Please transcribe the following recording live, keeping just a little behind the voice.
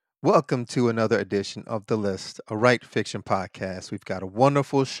Welcome to another edition of The List, a Right Fiction podcast. We've got a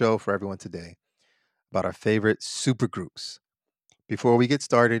wonderful show for everyone today about our favorite supergroups. Before we get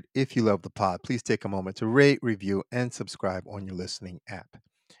started, if you love the pod, please take a moment to rate, review, and subscribe on your listening app.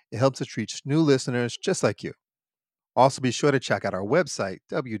 It helps us reach new listeners just like you. Also, be sure to check out our website,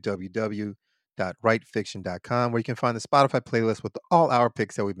 www.rightfiction.com, where you can find the Spotify playlist with all our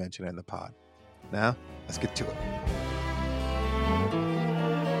picks that we mentioned in the pod. Now, let's get to it.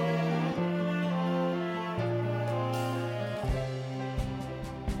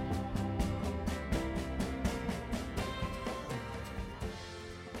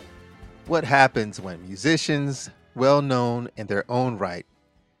 What happens when musicians, well known in their own right,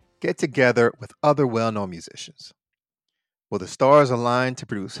 get together with other well known musicians? Will the stars align to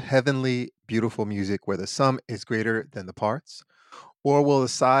produce heavenly, beautiful music where the sum is greater than the parts? Or will the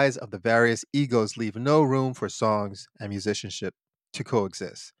size of the various egos leave no room for songs and musicianship to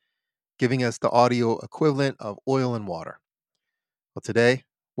coexist, giving us the audio equivalent of oil and water? Well, today,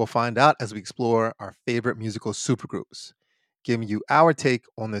 we'll find out as we explore our favorite musical supergroups, giving you our take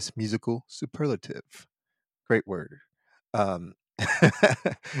on this musical superlative. Great word. Um,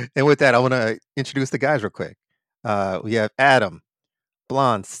 and with that, I want to introduce the guys real quick. We have Adam,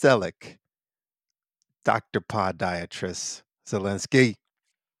 Blonde Selleck, Dr. Podiatrist Zelensky.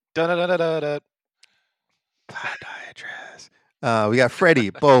 Da-da-da-da-da. Podiatrist. We got Freddie,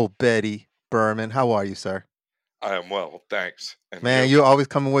 Bo, Betty, Berman. How are you, sir? I am well, thanks. And Man, you? you're always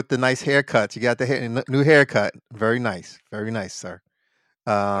coming with the nice haircuts. You got the new haircut. Very nice, sir.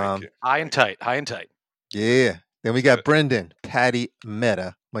 Thank you. High and tight. Yeah. Then we got Brendan, Patty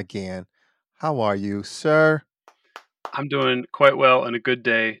Meta McGann. How are you, sir? I'm doing quite well, and a good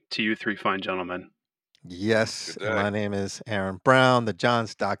day to you three fine gentlemen. Yes, Good and day. my name is Aaron Brown, the John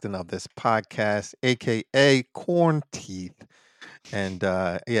Stockton of this podcast, aka Corn Teeth. And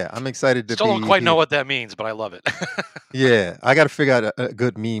yeah, I'm excited to Still be don't quite know here. what that means, but I love it. Yeah, I got to figure out a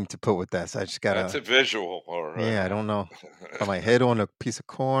good meme to put with that. So I just got That's a to, visual, or yeah, I don't know. Put my head on a piece of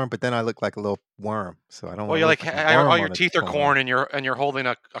corn, but then I look like a little worm. So I don't Well, want to you're look like like a worm all your on a teeth are corn, and you're holding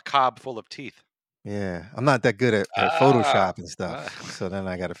a cob full of teeth. Yeah, I'm not that good at Ah, Photoshop and stuff. So then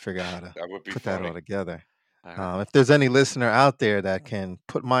I got to figure out how to that would be put that all funny. together. All right. If there's any listener out there that can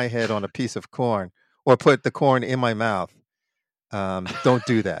put my head on a piece of corn or put the corn in my mouth, don't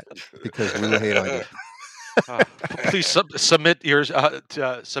do that because we will hate on you. Please submit your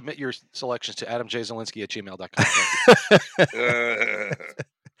selections to adamjzelensky@gmail.com.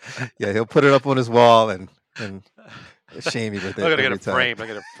 Yeah, he'll put it up on his wall and shame me with it I gotta every get a time. frame. I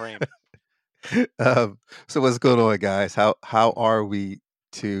got a frame. So what's going on, guys? How are we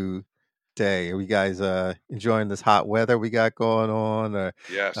today? Are we guys enjoying this hot weather we got going on? Or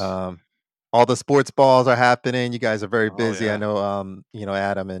Yes. all the sports balls are happening. You guys are very Oh, busy. I yeah. know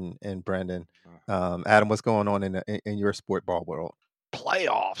Adam and Brendan. Adam, what's going on in your sport ball world?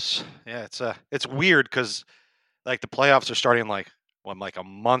 Playoffs. Yeah, it's weird because like the playoffs are starting like a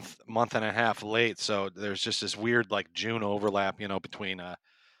month and a half late. So there's just this weird like June overlap, between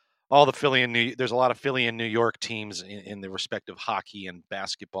all the there's a lot of Philly and New York teams in the respective hockey and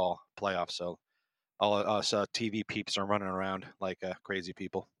basketball playoffs. So all of us TV peeps are running around like crazy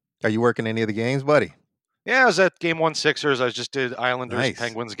people. Are you working any of the games, buddy? Yeah, I was at Game 1 Sixers. I just did Islanders Nice.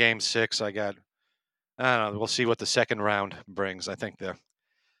 Penguins Game 6. I don't know. We'll see what the second round brings. I think it's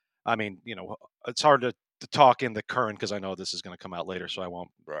hard to talk in the current because I know this is going to come out later, so I won't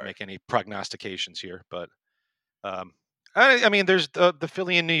make any prognostications here. But I mean, there's the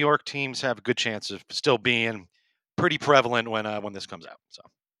Philly and New York teams have a good chance of still being pretty prevalent when this comes out. So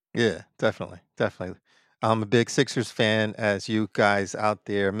Yeah, definitely. I'm a big Sixers fan, as you guys out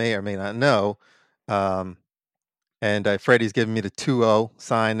there may or may not know. And Freddie's giving me the 2-0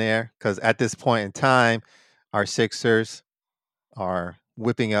 sign there because at this point in time, our Sixers are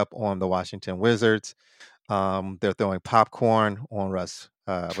whipping up on the Washington Wizards. They're throwing popcorn on Russ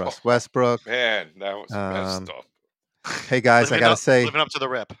Westbrook. Man, that was messed up. Hey guys, I gotta say, living up to the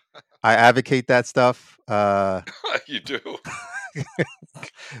rep. I advocate that stuff. You do.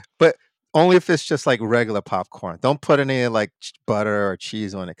 But only if it's just like regular popcorn. Don't put any like butter or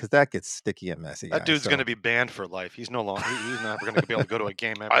cheese on it because that gets sticky and messy. That guys. dude's So, going to be banned for life. He's no longer. He's never going to be able to go to a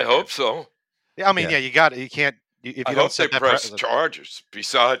game ever. I again. hope so. Yeah, I mean, Yeah. you got it. You can't. If you I don't hope they set that press precedent. charges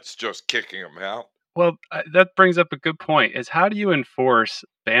besides just kicking him out. Well, that brings up a good point. Is how do you enforce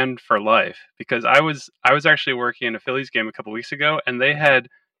banned for life? Because I was actually working in a Phillies game a couple weeks ago, and they had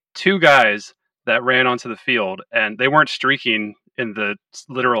two guys that ran onto the field, and they weren't streaking in the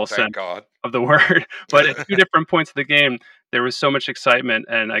literal sense Thank God. of the word, but at two different points of the game, there was so much excitement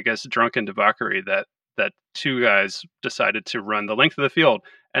and I guess drunken debauchery that two guys decided to run the length of the field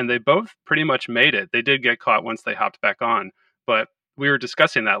and they both pretty much made it. They did get caught once they hopped back on, but we were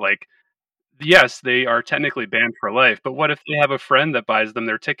discussing that, like, yes, they are technically banned for life, but what if they have a friend that buys them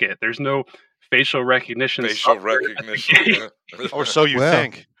their ticket? There's no facial recognition Facial software at the recognition. gate. Yeah. Or so you Well,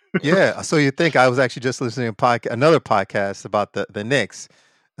 think. Yeah, so you think I was actually just listening to another podcast about the Knicks.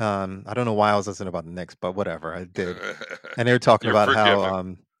 I don't know why I was listening about the Knicks, but whatever, I did. And they were talking You're about how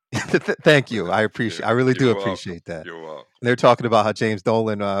forgiven. thank you. I appreciate I really do You're welcome. appreciate that. You're welcome. And they were talking about how James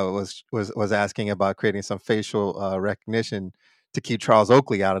Dolan was asking about creating some facial recognition to keep Charles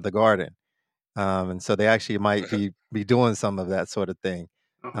Oakley out of the Garden. And so they actually might be doing some of that sort of thing.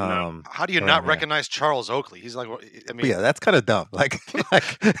 Oh, no. How do you around not there. recognize Charles Oakley? He's like, I But mean, yeah, that's kind of dumb. Like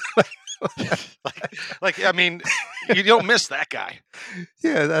I mean, you don't miss that guy.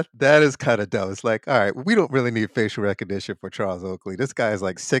 yeah, that is kind of dumb. It's like, all right, we don't really need facial recognition for Charles Oakley. This guy is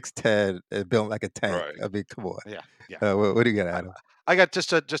like 6'10", built like a tank. Right. I mean, come on. Yeah. What do you got, Adam? I got just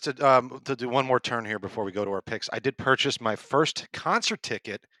to do one more turn here before we go to our picks. I did purchase my first concert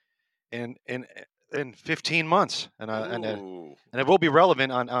ticket in 15 months, and Ooh. it will be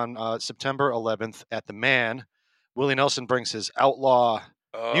relevant on September 11th at the Man. Willie Nelson brings his Outlaw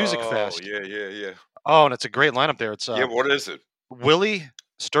Music Fest. Yeah. Oh, and it's a great lineup there. It's Yeah, what is it? Willie,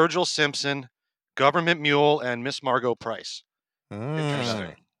 Sturgill Simpson, Government Mule, and Miss Margot Price.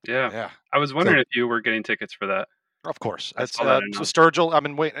 Interesting. Yeah. Yeah, I was wondering if you were getting tickets for that. of course. I It's saw that so announcement. Sturgill. I've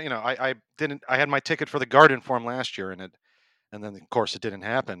been waiting. I didn't. I had my ticket for the Garden for him last year, and then of course it didn't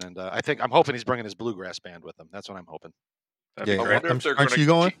happen. And I'm hoping he's bringing his bluegrass band with him. That's what I'm hoping. That'd be Yeah, I great. wonder if they're aren't gonna you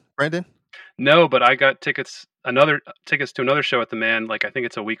going, keep- Brendan? No, but I got tickets to another show at the Man. Like, I think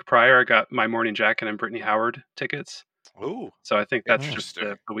it's a week prior. I got My Morning Jacket and Brittany Howard tickets. Ooh, So I think that's just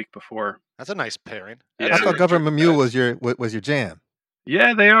Interesting. the week before. that's a nice pairing. I That's thought a Government good Mule bet. was your jam.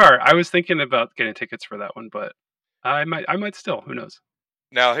 Yeah, they are. I was thinking about getting tickets for that one, but I might still. Who knows?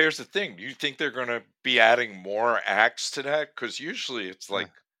 Now, here's the thing. Do you think they're going to be adding more acts to that? Because usually it's like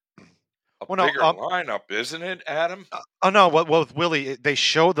a Well, no, bigger lineup, isn't it, Adam? Oh no! Well, with Willie, they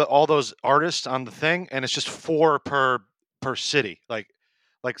show all those artists on the thing, and it's just 4 per city. Like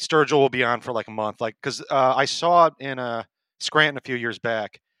Sturgill will be on for like a month. Like, because I saw it in Scranton a few years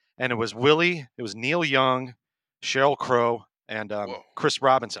back, and it was Willie, it was Neil Young, Sheryl Crow, and Whoa. Chris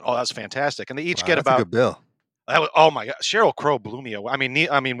Robinson. Oh, that was fantastic! And they each Wow, get that's a about. good bill. Oh my God, Sheryl Crow blew me away.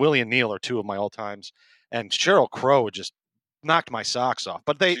 I mean, Willie and Neil are 2 of my all times, and Sheryl Crow just knocked my socks off.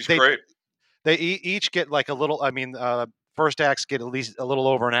 But She's great. they each get like a little. I mean, first acts get at least a little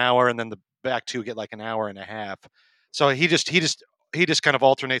over an hour, and then the back 2 get like an hour and a half. So he just kind of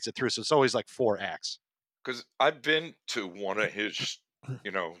alternates it through. So it's always like 4 acts. Because I've been to one of his,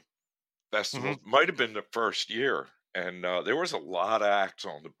 festivals. Mm-hmm. Might have been the first year, and there was a lot of acts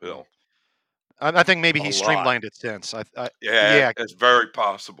on the bill. I think maybe A he's lot. streamlined it since. Yeah, it's very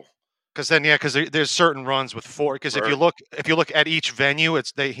possible. Because there's certain runs with 4. Because if you look at each venue,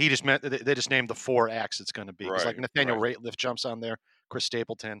 they just named the 4 acts it's going to be. It's like Right, Nathaniel right. Rateliff jumps on there, Chris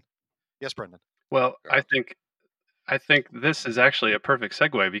Stapleton. Yes, Brendan. Well, Yeah. I think this is actually a perfect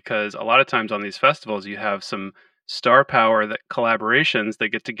segue, because a lot of times on these festivals you have some star power that collaborations that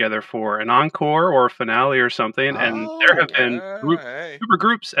get together for an encore or a finale or something, and there have been Hey. super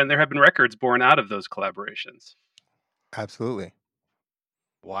groups, and there have been records born out of those collaborations. Absolutely.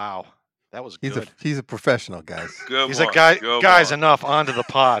 Wow, that was good. He's a professional, guys. Good He's one. a guy. Good Guys, one. enough onto the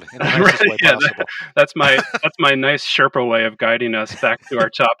pod in the nicest way Yeah, possible. That's my nice Sherpa way of guiding us back to our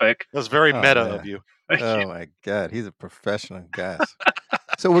topic. That was very Oh, meta man. of you. Oh my God, he's a professional, guys.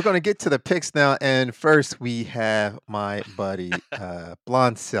 So we're going to get to the picks now, and first we have my buddy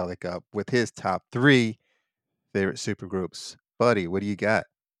Blonde Selick up with his top 3 favorite supergroups. Buddy, what do you got?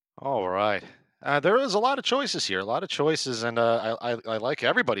 All right. There is a lot of choices here, and I like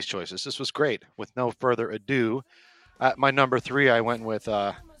everybody's choices. This was great. With no further ado, at my number 3, I went with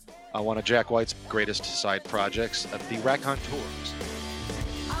one of Jack White's greatest side projects, the Raconteurs.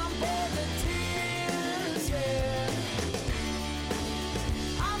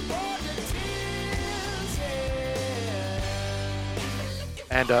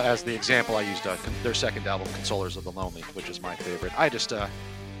 And as the example, I used their second album, "Consolers of the Lonely," which is my favorite. I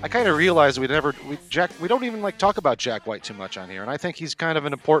kind of realized we don't even like talk about Jack White too much on here, and I think he's kind of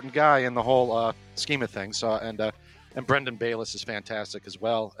an important guy in the whole scheme of things. So and Brendan Bayliss is fantastic as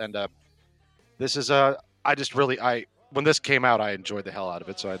well. And this is when this came out, I enjoyed the hell out of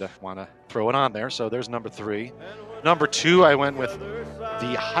it, so I want to throw it on there. So there's number 3. Number 2, I went with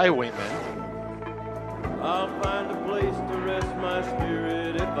the Highwaymen. I'll find a place to rest my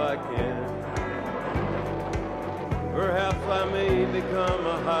spirit if I can. Perhaps I may become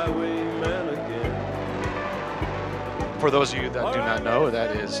a highwayman again. For those of you that do not know,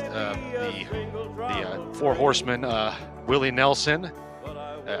 that is the Four Horsemen: Willie Nelson,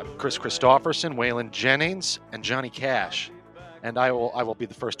 Chris Christopherson, Waylon Jennings, and Johnny Cash. And I will be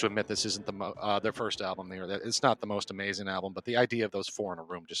the first to admit this isn't their first album. It's not the most amazing album, but the idea of those four in a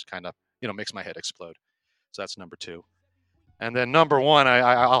room just kind of makes my head explode. So that's number 2. And then number 1,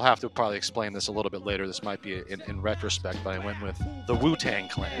 I'll have to probably explain this a little bit later. This might be in retrospect, but I went with the Wu-Tang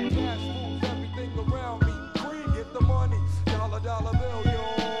Clan. Yeah.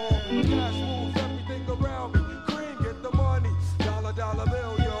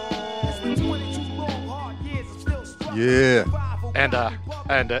 Yeah,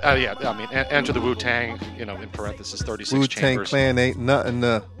 I mean, enter the Wu-Tang, in parentheses, 36 Wu-Tang chambers. Clan ain't nothing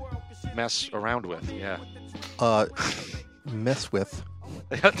to mess around with, yeah. Mess with.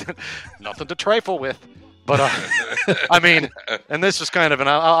 Nothing to trifle with. But, I mean, and this was kind of, and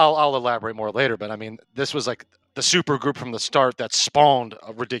I'll elaborate more later, but I mean, this was like the supergroup from the start that spawned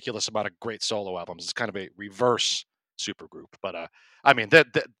a ridiculous amount of great solo albums. It's kind of a reverse supergroup. But, I mean, that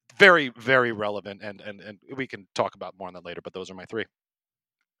very, very relevant, and we can talk about more on that later, but those are my 3.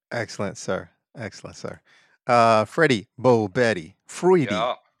 Excellent, sir. Excellent, sir. Freddie, Bo, Betty, Fruity.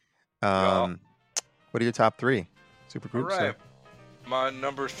 Yeah. What are your top 3 supergroups? All right. My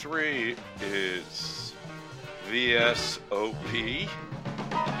number 3 is VSOP.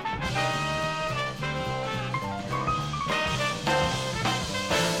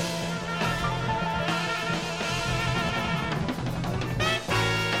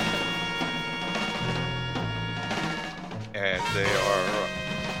 And they are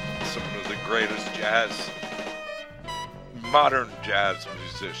some of the greatest modern jazz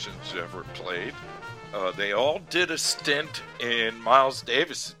musicians ever played. They all did a stint in Miles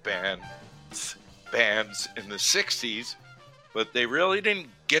Davis's bands in the 60s, but they really didn't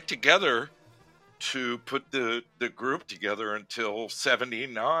get together to put the group together until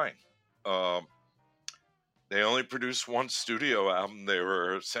 79. They only produced one studio album. They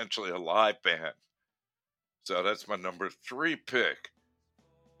were essentially a live band. So that's my number 3 pick.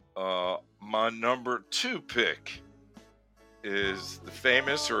 My number 2 pick is the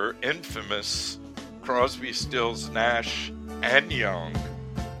famous or infamous Crosby, Stills, Nash, and Young.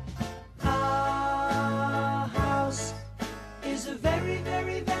 Our house is a very,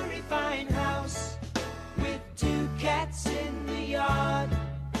 very, very fine house with 2 cats in the yard.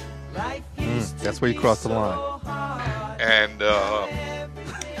 Life used to That's where you be cross the so line. hard. And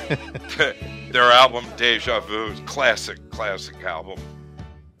their album Deja Vu, classic album.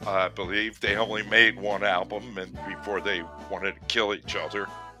 I believe they only made one album and before they wanted to kill each other,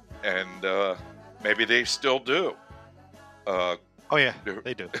 and maybe they still do. Oh yeah,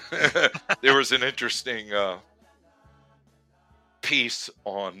 they do. There was an interesting piece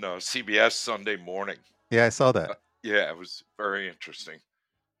on CBS Sunday Morning. Yeah, I saw that. Yeah, it was very interesting.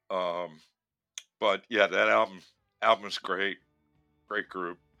 But yeah, that album is great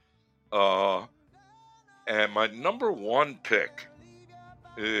group. And my number 1 pick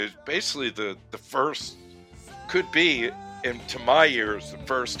is basically the first, could be, to my ears, the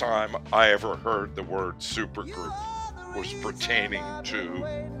first time I ever heard the word supergroup was pertaining to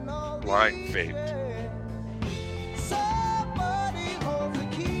Blind Faith. Somebody holds the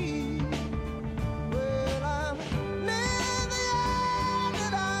key. Well, I'm near the end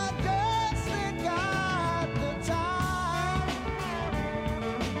and I just ain't got the time.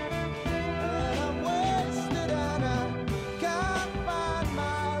 And I'm wasted and I can't find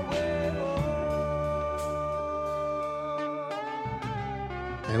my way home.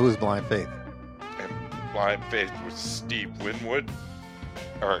 And who is Blind Faith? And Blind Faith was Steve Winwood,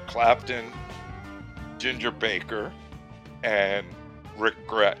 Eric Clapton, Ginger Baker, and Rick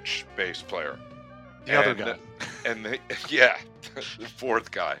Gretsch, bass player. The other guy. And the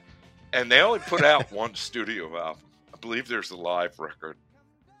 4th guy. And they only put out one studio album. I believe there's a live record.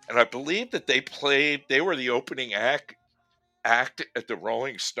 And I believe that they were the opening act at the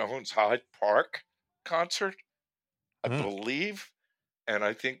Rolling Stones Hyde Park concert. I believe. And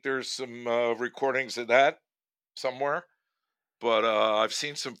I think there's some recordings of that somewhere. But I've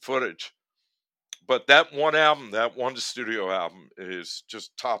seen some footage. But that one album, that one studio album, is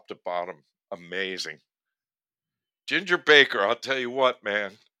just top to bottom amazing. Ginger Baker, I'll tell you what,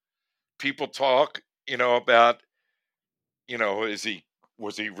 man. People talk, about, was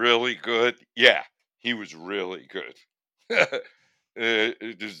he really good? Yeah, he was really good.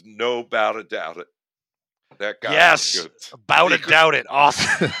 There's no doubt about it. That guy was good. About it, doubt it.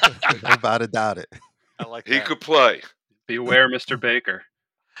 Awesome. No about it, doubt it. I like He that. could play. Beware, Mr. Baker.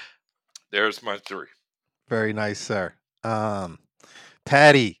 There's my 3. Very nice, sir.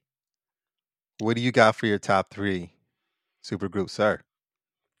 Patty, what do you got for your top 3? Supergroup, sir.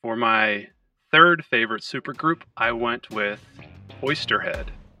 For my third favorite supergroup, I went with Oysterhead.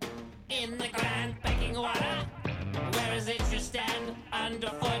 In the grand pecking order, where is it you stand?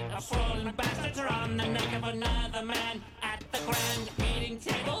 Underfoot, a swollen bastards are on the neck of another man. At the grand eating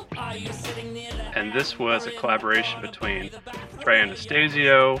table, are you sitting near the And this was a collaboration between Trey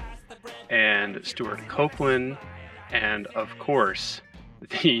Anastasio and Stuart Copeland, and of course,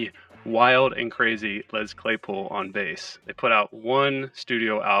 the wild and crazy Les Claypool on bass. They put out one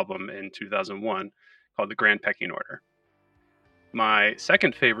studio album in 2001 called The Grand Pecking Order. My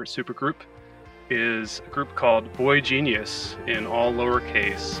second favorite supergroup is a group called Boy Genius in all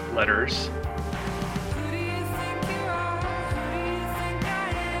lowercase letters. Who do you think you are? Who do you think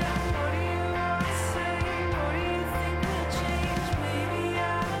I am? What do you want to say? What do you think will change? Maybe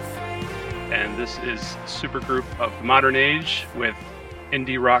I'm afraid of you. And this is a supergroup of modern age with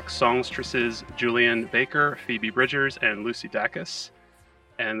indie rock songstresses Julian Baker, Phoebe Bridgers, and Lucy Dacus.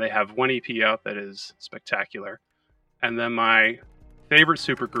 And they have one EP out that is spectacular. And then my favorite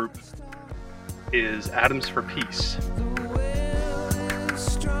supergroup is Atoms for Peace. The will is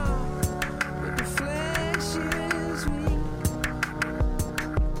strong, but the flesh is weak.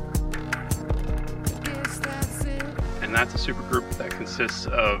 I guess that's it. And that's a supergroup that consists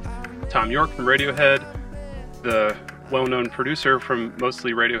of Tom York from Radiohead, the well-known producer from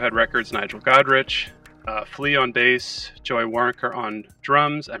mostly Radiohead records, Nigel Godrich, Flea on bass, Joey Waronker on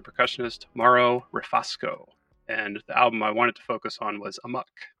drums, and percussionist Mauro Rifasco. And the album I wanted to focus on was Amok.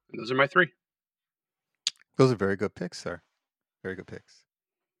 And those are my three. Those are very good picks, sir. Very good picks.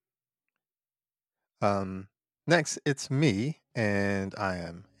 Next, it's me, and I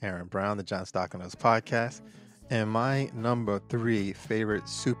am Aaron Brown, the John Stockenose podcast. And my number 3 favorite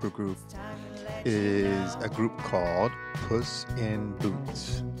supergroup is a group called Puss in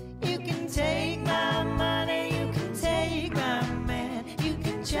Boots. You can take my money, you can take my man. You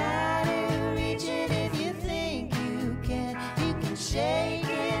can try to reach it if you think you can. You can shake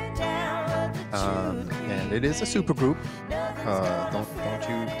it down, but the truth And it is a supergroup.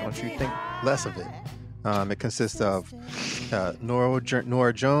 Don't you think less of it. It consists of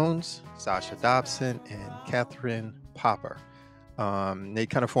Nora Jones, Sasha Dobson, and Catherine Popper. They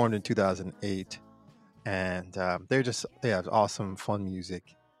kind of formed in 2008, and they have awesome, fun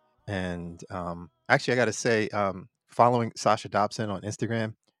music. And actually, I got to say, following Sasha Dobson on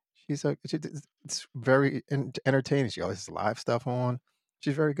Instagram, it's very entertaining. She always has live stuff on.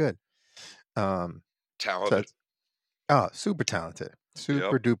 She's very good. Talented. Super talented,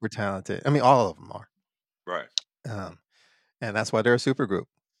 super duper talented. I mean, all of them are. Right. And that's why they're a supergroup.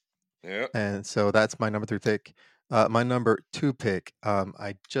 Yeah. And so that's my number 3 pick. My number 2 pick,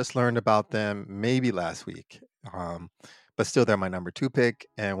 I just learned about them maybe last week, but still they're my number 2 pick.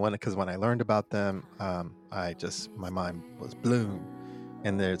 And because when I learned about them, my mind was blown.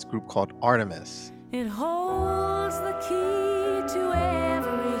 And there's a group called Artemis. It holds the key to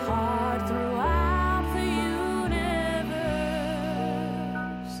every heart throughout the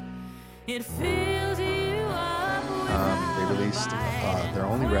universe. It fills you up with They released their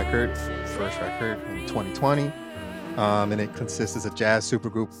only record, first record, in 2020. And it consists of a jazz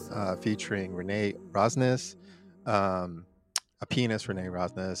supergroup featuring Renee Rosnes, a pianist, Renee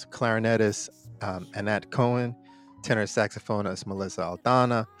Rosnes, clarinetist, Annette Cohen, tenor saxophonist Melissa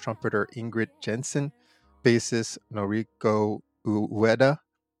Aldana, trumpeter Ingrid Jensen, bassist Noriko Ueda,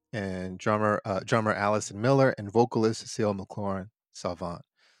 and drummer Allison Miller, and vocalist Cecile McLaurin Savant.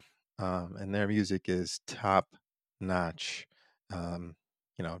 And their music is top notch.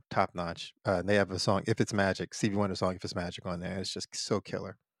 Top notch. They have a song, If It's Magic, Stevie Wonder song, If It's Magic, on there. It's just so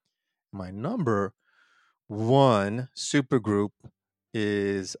killer. My number 1 supergroup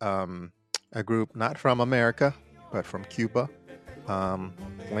is a group not from America, but from Cuba,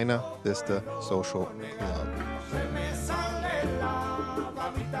 Buena Vista Social Club.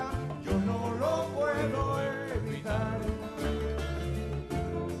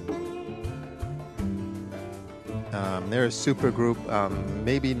 They're a supergroup,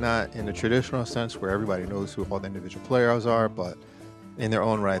 maybe not in the traditional sense where everybody knows who all the individual players are, but in their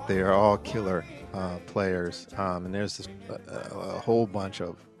own right, they are all killer players. And there's a whole bunch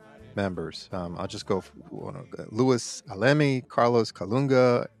of members. I'll just go Luis Alemi, Carlos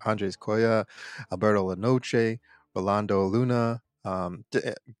Calunga, Andres Coya, Alberto Lanoche, Rolando Luna.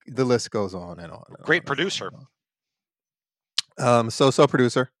 The list goes on and on. And Great on producer. and on. So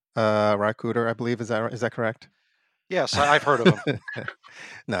producer, Rakuder, I believe. Is that correct? Yes, I've heard of him.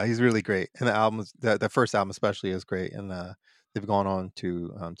 No, he's really great, and the first album especially is great, and they've gone on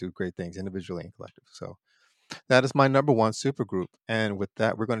to do great things individually and collective. So That is my number one supergroup. And with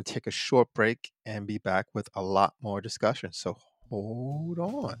that, we're going to take a short break and be back with a lot more discussion. So hold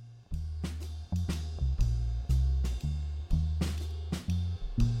on.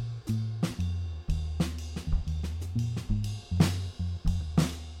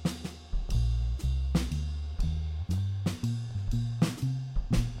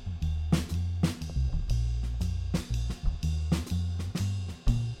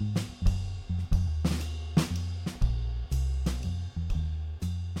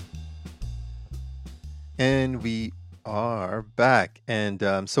 And we are back.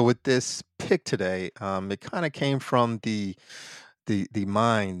 And so with this pick today, it kind of came from the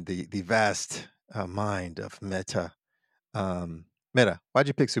mind, the vast mind of Meta. Meta, why'd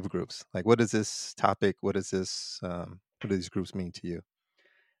you pick supergroups? Like, what is this topic? What is this? What do these groups mean to you?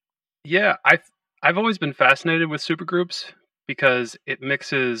 Yeah, I've always been fascinated with supergroups because it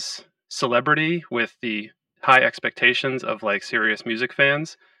mixes celebrity with the high expectations of like serious music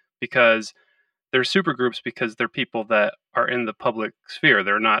fans. Because they're supergroups because they're people that are in the public sphere.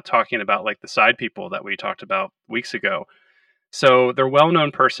 They're not talking about like the side people that we talked about weeks ago. So they're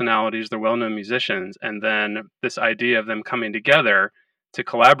well-known personalities, they're well-known musicians, and then this idea of them coming together to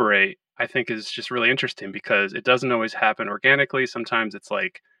collaborate, I think is just really interesting because it doesn't always happen organically. Sometimes it's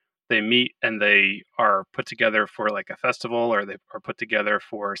like they meet and they are put together for like a festival or they are put together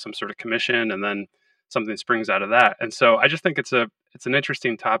for some sort of commission and then something springs out of that. And so I just think it's an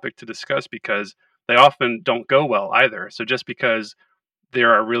interesting topic to discuss because they often don't go well either. So just because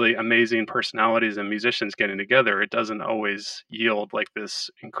there are really amazing personalities and musicians getting together, it doesn't always yield like this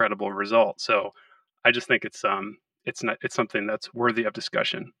incredible result. So I just think it's something that's worthy of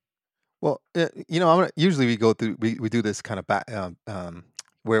discussion. Well, usually we go through we do this kind of back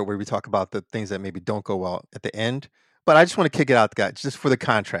where we talk about the things that maybe don't go well at the end. But I just want to kick it out, guys, just for the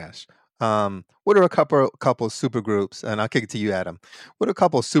contrast. What are a couple of super groups, and I'll kick it to you, Adam. What are a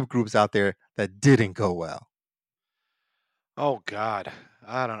couple of super groups out there that didn't go well? Oh God,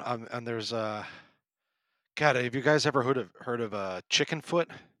 I don't know. And there's God, have you guys ever heard of Chicken Foot?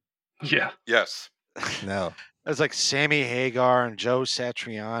 Yeah. Yes. No. It's like Sammy Hagar and Joe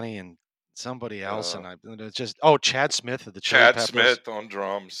Satriani and somebody else, and Uh, it's just Chad Smith of the Chili Chad Peppers, Smith on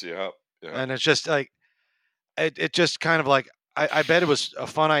drums. Yeah. Yeah. and it's just like it just kind of like I bet it was a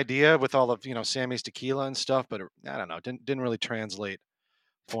fun idea with all of Sammy's tequila and stuff, but I don't know, didn't really translate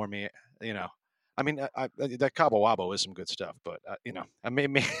for me. You know, I mean, that Cabo Wabo is some good stuff, but I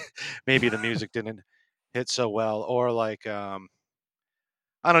mean, maybe the music didn't hit so well, or like I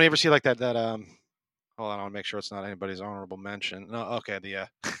don't ever see like that. Hold on, I want to make sure it's not anybody's honorable mention. No, okay, the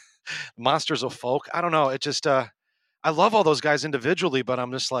Monsters of Folk. I don't know. It just I love all those guys individually, but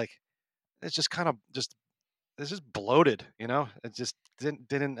I'm just like it's just kind of just it's just bloated, It just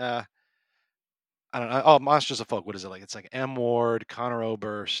didn't I don't know. Oh, Monsters of Folk. What is it like? It's like M Ward, Connor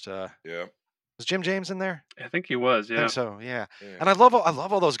Oberst. Yeah. Was Jim James in there? I think he was, I yeah. think so. Yeah. Yeah. And I love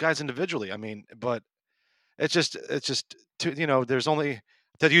all those guys individually. I mean, but it's just there's only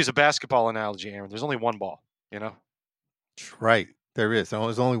to use a basketball analogy, Aaron. There's only one ball. Right. There is.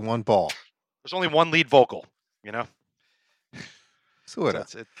 There's only one ball. There's only one lead vocal. So Sort of.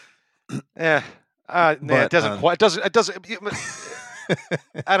 that's it. Yeah. Nah, it But doesn't quite. It doesn't.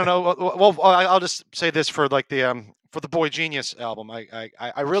 I don't know. Well, I'll just say this for like the for the Boy Genius album.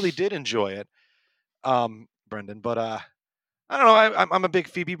 I really did enjoy it, Brendan. But I don't know. I'm a big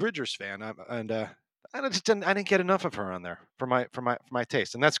Phoebe Bridgers fan, and I didn't get enough of her on there for my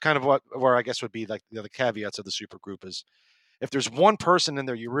taste. And that's kind of where I guess would be like the other caveats of the supergroup is if there's one person in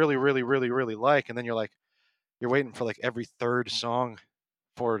there you really really really really like, and then you're waiting for like every third song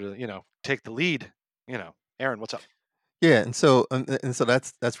for her to take the lead. Aaron, what's up? yeah, and so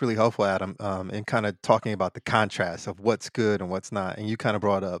that's really helpful, Adam, in kind of talking about the contrast of what's good and what's not. And you kind of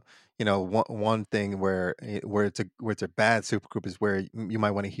brought up, one thing where it's a bad supergroup is where you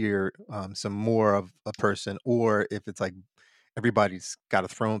might want to hear some more of a person, or if it's like everybody's got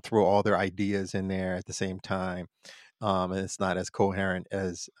to throw all their ideas in there at the same time, and it's not as coherent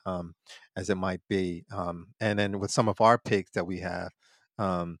as it might be. And then with some of our picks that we have,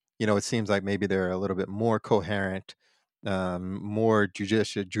 it seems like maybe they're a little bit more coherent, more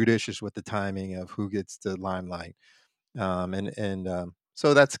judicious with the timing of who gets the limelight.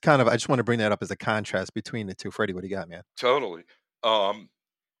 So that's kind of I just want to bring that up as a contrast between the two. Freddie, what do you got, man? Totally. Um,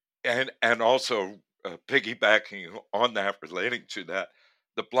 and also piggybacking on that, relating to that,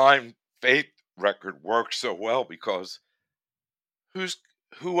 the Blind Faith record works so well because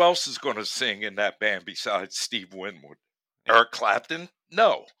who else is going to sing in that band besides Steve Winwood? Eric Clapton?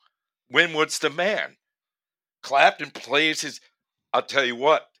 No. Winwood's the man. Clapton plays his. I'll tell you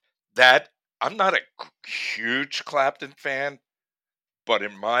what, that I'm not a huge Clapton fan, but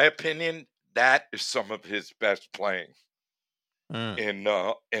in my opinion, that is some of his best playing in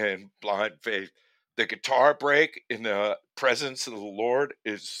Blind Faith. The guitar break in the Presence of the Lord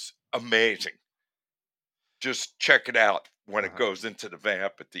is amazing. Just check it out when it goes into the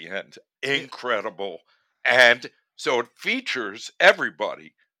vamp at the end. Incredible. And so it features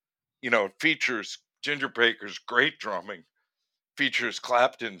everybody. It features Ginger Baker's great drumming, features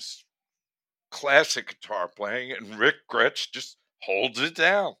Clapton's classic guitar playing, and Rick Gretsch just holds it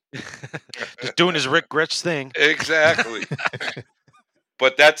down. Just doing his Rick Gretsch thing. Exactly.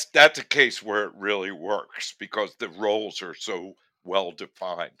 But that's a case where it really works because the roles are so well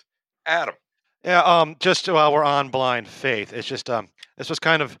defined. Adam. Yeah, just while we're on Blind Faith, it's just this was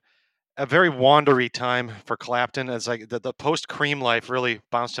kind of a very wandery time for Clapton. It's like the post Cream life really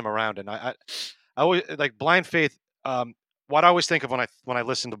bounced him around, and I always like Blind Faith. What I always think of when I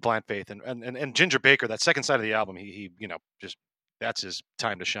listen to Blind Faith and Ginger Baker, that second side of the album, he just that's his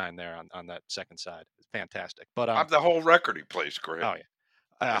time to shine there on that second side. It's fantastic. But The whole record he plays great. oh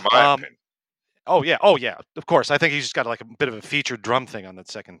yeah, in my opinion. oh yeah, of course. I think he's just got like a bit of a featured drum thing on that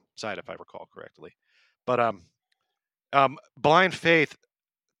second side, if I recall correctly. But Blind Faith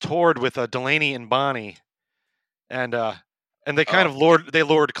toured with Delaney and Bonnie, and they kind of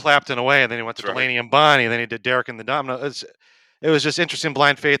lured Clapton away, and then he went to That's right. Delaney and Bonnie, and then he did Derek and the Domino. It was just interesting.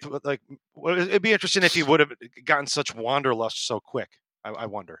 Blind Faith, like it'd be interesting if he would have gotten such wanderlust so quick. I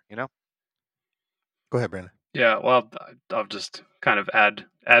wonder, Go ahead, Brandon. Yeah, well, I'll just kind of add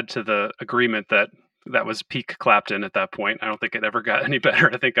to the agreement that was peak Clapton at that point. I don't think it ever got any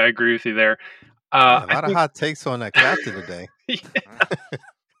better. I think I agree with you there. A lot of hot takes on that Clapton today.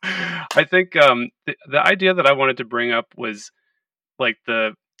 I think the idea that I wanted to bring up was like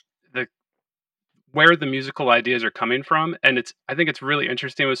the where the musical ideas are coming from, and I think it's really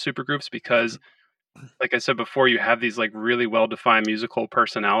interesting with supergroups because, like I said before, you have these like really well defined musical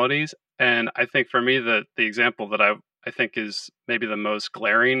personalities, and I think for me the example that I think is maybe the most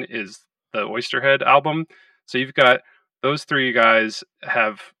glaring is the Oysterhead album. So you've got those three guys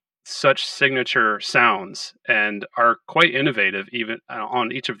have such signature sounds and are quite innovative even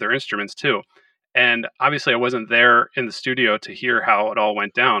on each of their instruments too. And obviously I wasn't there in the studio to hear how it all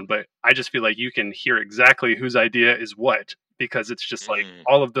went down, but I just feel like you can hear exactly whose idea is what, because it's just like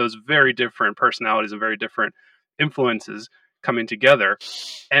all of those very different personalities and very different influences coming together,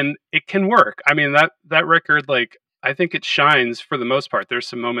 and it can work. I mean, that record, like, I think it shines for the most part. There's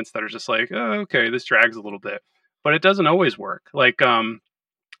some moments that are just like, oh, okay, this drags a little bit, but it doesn't always work. Like,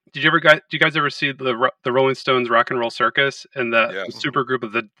 did you guys ever see the Rolling Stones Rock and Roll Circus and the super group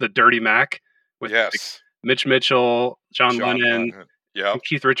of the Dirty Mac with like, Mitch Mitchell, John Lennon, and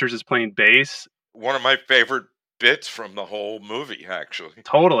Keith Richards is playing bass? One of my favorite bits from the whole movie, actually.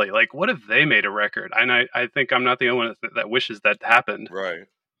 Totally. Like, what if they made a record? And I think I'm not the only one that wishes that happened. Right.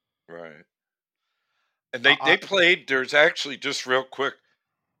 And they played, there's actually, just real quick,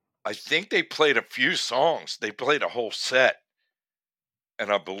 I think they played a few songs. They played a whole set.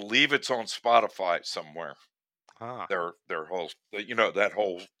 And I believe it's on Spotify somewhere. Their whole, that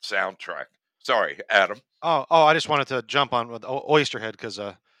whole soundtrack. Sorry, Adam. Oh, I just wanted to jump on with Oysterhead because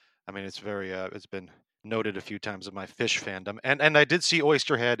I mean it's very it's been noted a few times in my Fish fandom, and I did see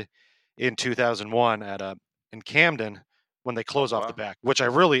Oysterhead in 2001 at in Camden when they close off the back, which I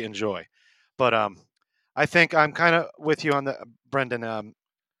really enjoy. But I think I'm kind of with you on the Brendan,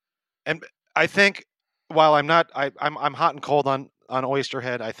 and I think while I'm not, I'm hot and cold on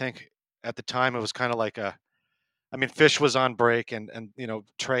Oysterhead. I think at the time it was kind of like I mean, Fish was on break, and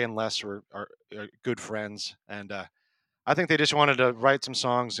Trey and Les are good friends, and I think they just wanted to write some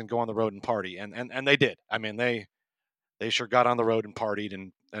songs and go on the road and party, and they did. I mean, they sure got on the road and partied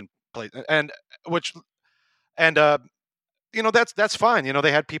and played, and that's fine.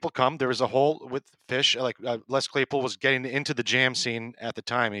 They had people come. There was a whole with Fish, like Les Claypool was getting into the jam scene at the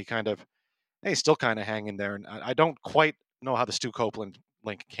time. He's still kind of hanging there, and I don't quite know how the Stu Copeland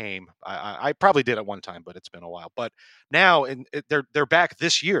link came. I probably did at one time, but it's been a while. But now they're back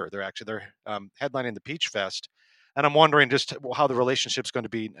this year. They're headlining the Peach Fest, and I'm wondering just how the relationship's going to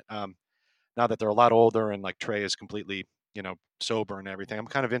be now that they're a lot older and like Trey is completely sober and everything. I'm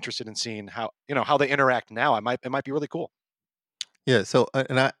kind of interested in seeing how they interact now. It might be really cool. Yeah. So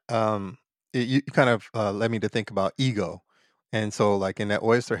you kind of led me to think about ego, and so like in that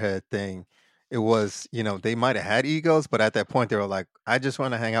Oysterhead thing. It was, they might have had egos, but at that point they were like, I just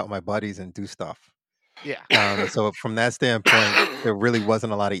want to hang out with my buddies and do stuff. Yeah. So from that standpoint, there really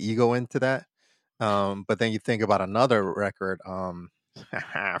wasn't a lot of ego into that. But then you think about another record,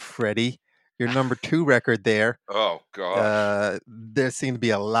 Freddie, your number 2 record there, Oh gosh. there seemed to be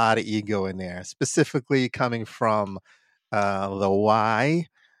a lot of ego in there, specifically coming from the Y.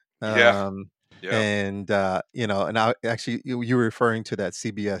 Yeah. Um, Yeah. and and actually you were referring to that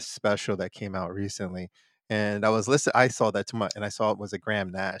CBS special that came out recently, and I was listening. I saw that and I saw it was a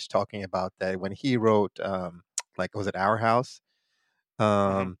Graham Nash talking about that when he wrote like was it Our House,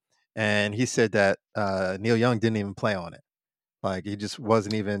 Mhm. and he said that Neil Young didn't even play on it, like he just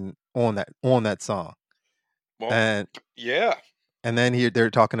wasn't even on that song, Well, and yeah. and then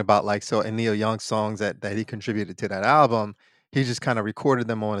they're talking about like so in Neil Young songs that he contributed to that album, he just kind of recorded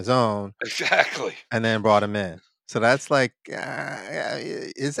them on his own Exactly. and then brought him in. So that's like,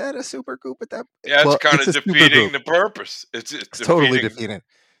 is that a super group at that? Yeah, it's Well, kind it's of a super defeating group. the purpose. It's It's totally defeating. defeating.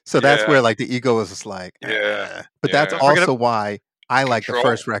 So that's Yeah. where like the ego is just like, Yeah. but that's Yeah. Don't forget also why I like the Control.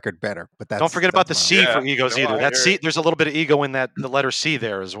 first record better. But Don't forget about the my own. C for Yeah. egos No, either. I That hear C, you. there's a little bit of ego in the letter C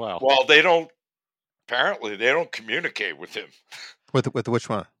there as well. Well, they don't. Apparently, they don't communicate with him With which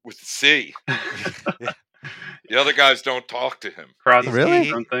one? with the C. Yeah. The other guys don't talk to him. Crosby, Really?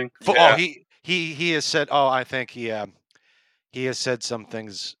 something. Yeah. He has said. Oh, I think he has said some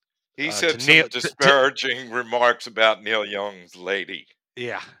things. He to said Neil. some disparaging remarks about Neil Young's lady.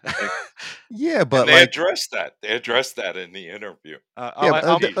 Yeah. Yeah, And but they like, addressed that. They addressed that in the interview. yeah.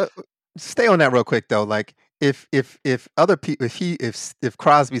 I'll Stay on that real quick though. Like, if other people, if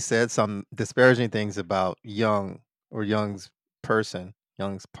Crosby said some disparaging things about Young or Young's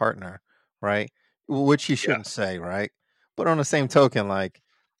partner, right? Which he Yeah. shouldn't say, right? But on the same token, like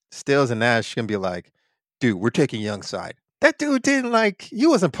Stills and Nash can be like, dude, we're taking Young's side. That dude didn't like. He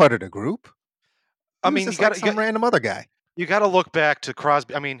wasn't part of the group. He I was mean, just like some random other guy. you got to look back to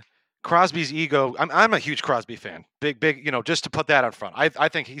Crosby. I mean, Crosby's ego. I'm a huge Crosby fan. Big. Just to put that up front. I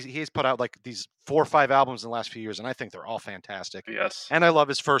think he's put out like these 4 or 5 albums in the last few years, and I think they're all fantastic. Yes. And I love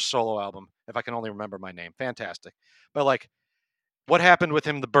his first solo album. If I can only remember my name, fantastic. But like, what happened with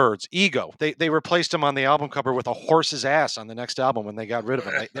him? The Birds, ego. They replaced him on the album cover with a horse's ass on the next album when they got rid of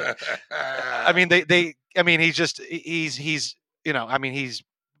him. I mean, I mean, he's I mean, he's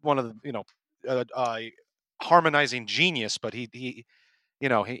one of the harmonizing genius, but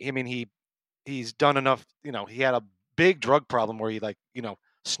I mean, he's done enough. He had a big drug problem where he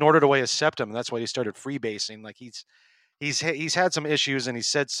snorted away his septum, and that's why he started freebasing. Like he's had some issues, and he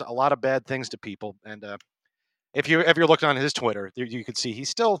said a lot of bad things to people. And if you're looking on his Twitter, you could see he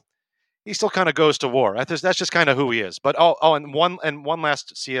still kind of goes to war. That's just kind of who he is. But and one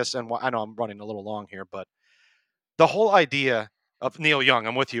last CSN. I know I'm running a little long here, but the whole idea of Neil Young,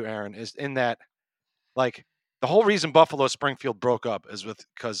 I'm with you, Aaron, is in that like the whole reason Buffalo Springfield broke up is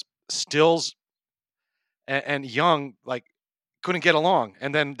because Stills and Young couldn't get along,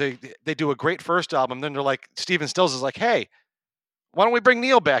 and then they do a great first album. Then they're like, Steven Stills is like, hey, why don't we bring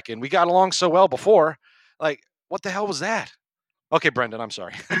Neil back in? We got along so well before. Like, what the hell was that? Okay, Brendan, I'm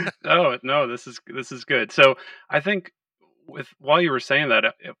sorry. Oh no, this is good. So I think while you were saying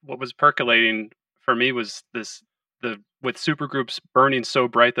that, what was percolating for me was with supergroups burning so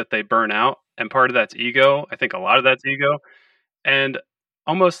bright that they burn out, and part of that's ego. I think a lot of that's ego, and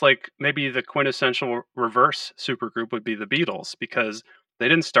almost like maybe the quintessential reverse supergroup would be the Beatles, because they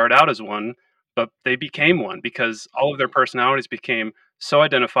didn't start out as one, but they became one because all of their personalities became so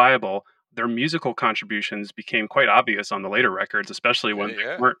identifiable. Their musical contributions became quite obvious on the later records, especially when they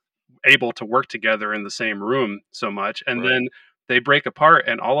Yeah. weren't able to work together in the same room so much. And Right. then they break apart,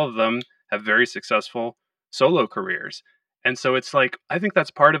 and all of them have very successful solo careers. And so it's like, I think that's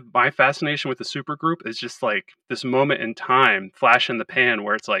part of my fascination with the supergroup, is just like this moment in time, flash in the pan,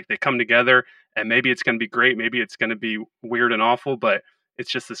 where it's like they come together and maybe it's going to be great, maybe it's going to be weird and awful, but it's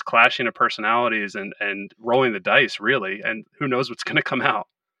just this clashing of personalities and rolling the dice, really. And who knows what's going to come out.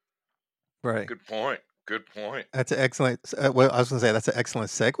 Right. Good point. Good point. That's an excellent. Well, I was going to say that's an excellent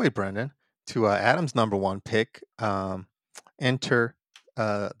segue, Brendan, to Adam's number 1 pick. Enter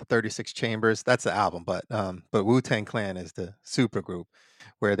the 36 Chambers. That's the album, but Wu-Tang Clan is the super group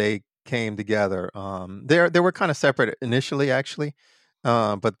where they came together. They were kind of separate initially, actually,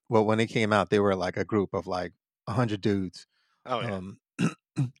 but when they came out, they were like a group of like 100 dudes. Oh yeah.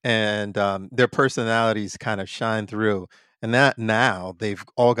 And their personalities kind of shine through. And that now they've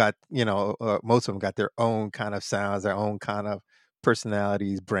all got, most of them got their own kind of sounds, their own kind of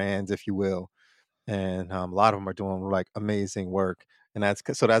personalities, brands, if you will. And a lot of them are doing like amazing work. And that's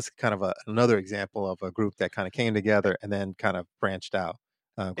kind of another example of a group that kind of came together and then kind of branched out.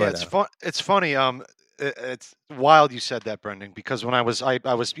 Go Yeah, ahead, it's Adam. fun. It's funny. It's wild you said that, Brendan, because when I was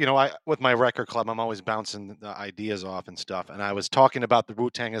with my record club, I'm always bouncing the ideas off and stuff. And I was talking about the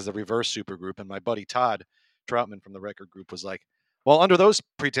Wu Tang as the reverse supergroup, and my buddy Todd Troutman from the record group was like, well, under those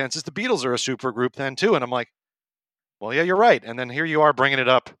pretenses, the Beatles are a supergroup then too. And I'm like, well, yeah, you're right. And then here you are bringing it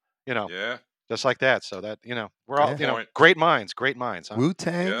up, Yeah. just like that. So that we're all Yeah. Point. great minds, huh?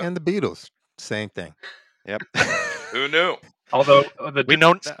 Wu-Tang Yeah. and the Beatles, same thing. Yep. Who knew? Although the We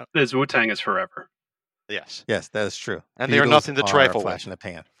know difference is Wu-Tang is forever. yes, Yes, that is true. and they are Beatles nothing to are trifle flash with. in the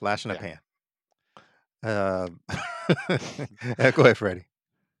pan. Flash in the Yeah. pan. Go ahead, Freddie.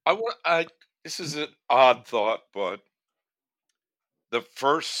 This is an odd thought, but the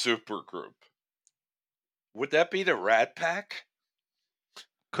first supergroup, would that be the Rat Pack?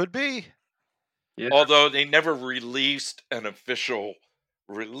 Could be. Yeah. Although they never released an official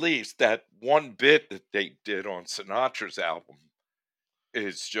release, that one bit that they did on Sinatra's album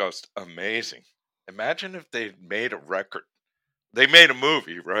is just amazing. Imagine if they made a record. They made a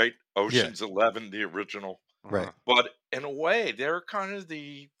movie, right? Ocean's 11, the original. Right. Uh-huh. But in a way, they're kind of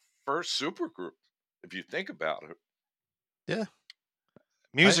the first supergroup, if you think about it. Yeah.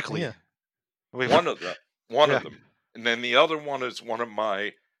 Musically, yeah. One of them. One Yeah. of them. And then the other one is one of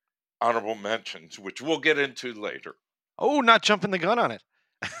my honorable mentions, which we'll get into later. Oh, not jumping the gun on it.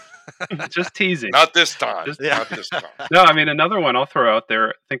 Just teasing. Not this time. Yeah. Not this time. No, I mean another one I'll throw out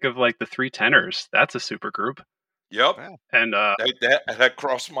there. Think of like the Three Tenors. That's a supergroup, Yep. Wow. and That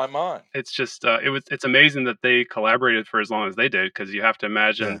crossed my mind. it's just it's amazing that they collaborated for as long as they did, because you have to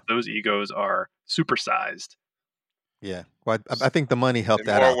imagine Yeah. those egos are supersized. Yeah. Well, I think the money helped In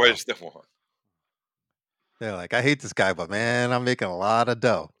that more out. ways than one. They're like, I hate this guy, but man, I'm making a lot of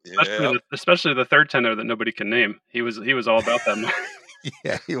dough. Yeah. Especially the third tenor that nobody can name. He was all about that money.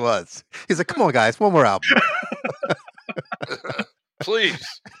 Yeah, he was. He's like, come on, guys, one more album. Please.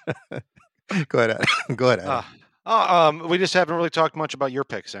 Go ahead. Go ahead. Adam. We just haven't really talked much about your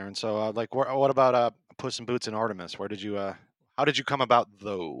picks, Aaron. So, what about Puss in Boots and Artemis? Where did you? How did you come about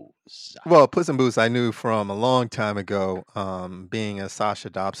those? Well, Puss in Boots, I knew from a long time ago, being a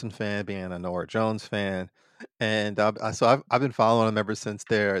Sasha Dobson fan, being a Nora Jones fan, and so I've been following them ever since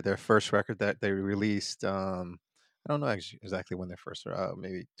their first record that they released. I don't know exactly when they first,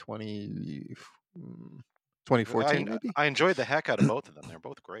 maybe 2014, maybe. I enjoyed the heck out of both of them. They're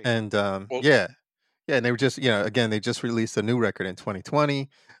both great. And Well- yeah, and they were just again they just released a new record in 2020,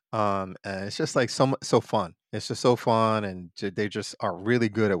 and it's just like so fun. It's just so fun, and they just are really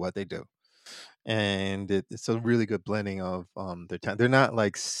good at what they do, and it's a really good blending of their time. They're not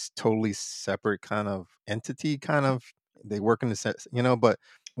like totally separate kind of entity, kind of they work in the sense, but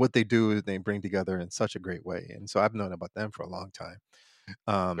what they do is they bring together in such a great way, and so I've known about them for a long time.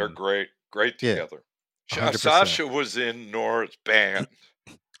 They're great. Great yeah, together. 100%. Sasha was in Nora's band.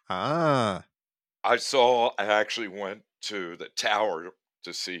 Ah, I actually went to the Tower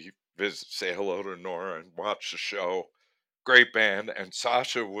to say hello to Nora and watch the show. Great band. And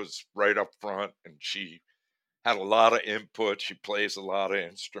Sasha was right up front, and she had a lot of input. She plays a lot of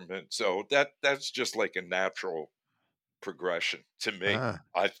instruments. So that's just like a natural progression to me, I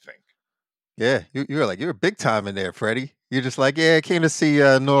think. yeah, you're like you're big time in there, Freddie. You're just like, yeah, I came to see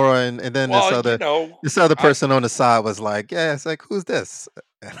Nora, and then Well, this other person on the side was like, yeah, it's like, who's this?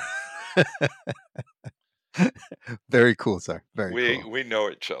 Very cool, sir. Very cool. we know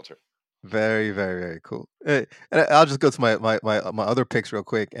each other. Very, very, very cool. And I'll just go to my other picks real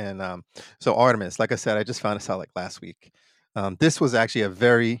quick. And so Artemis, like I said, I just found this out like last week. This was actually a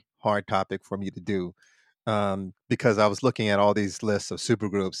very hard topic for me to do because I was looking at all these lists of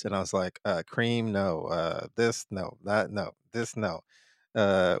supergroups, and I was like, Cream, no. This, no. That, no. This, no.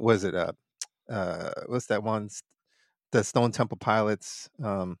 Was it? What's that one? The Stone Temple Pilots.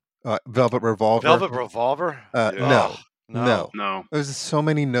 Velvet Revolver. Velvet Revolver? No. No. No. There's just so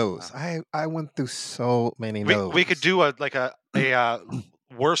many no's. I went through so many no's. We could do a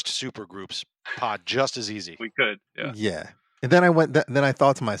worst supergroups pod just as easy. We could. Yeah. Yeah. And then then I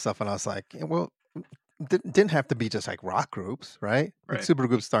thought to myself, and I was like, yeah, well, didn't have to be just like rock groups, right? Like, Right.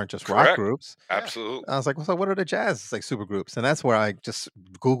 supergroups aren't just rock Correct. groups. Absolutely. I was like, well, so what are the jazz like supergroups? And that's where I just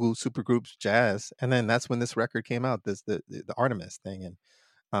Googled supergroups jazz, and then that's when this record came out, the Artemis thing, and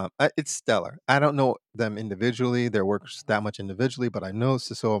it's stellar. I don't know them individually, their works that much individually, but I know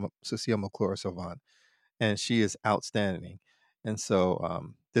Cecile McClure Sauvant, and she is outstanding. And so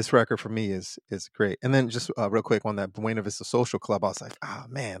this record for me is great. And then just real quick on that Buena Vista Social Club, I was like, oh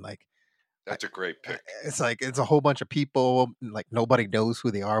man, like That's a great pick. it's like it's a whole bunch of people, like nobody knows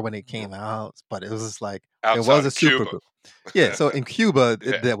who they are when they came out, but it was just like it Outside was a of Cuba. supergroup. Yeah, so in Cuba,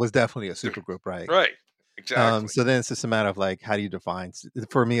 Yeah. that was definitely a supergroup, right? Right. Exactly. So then it's just a matter of like, how do you define?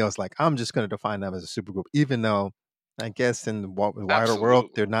 For me, I was like, I'm just going to define them as a supergroup, even though I guess in the wider world Absolutely.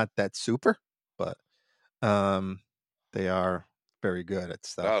 they're not that super, but they are very good at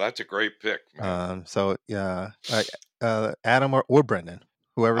stuff. Oh, that's a great pick, man. So yeah, Adam or Brendan,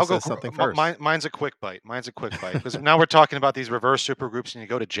 whoever I'll go. says something first. Mine's a quick bite. Because now we're talking about these reverse supergroups, and you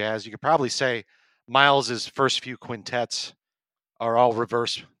go to jazz. You could probably say Miles's first few quintets are all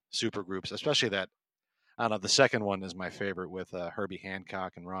reverse supergroups, especially that. I don't know. The second one is my favorite with Herbie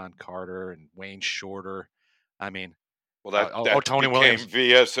Hancock and Ron Carter and Wayne Shorter. I mean, Well, that Tony became Williams.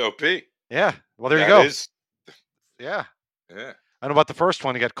 VSOP. Yeah. Well, there you That go. is- Yeah. yeah. I know about the first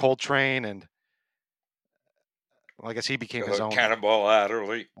one. You got Coltrane and, well, I guess he became his own. Cannonball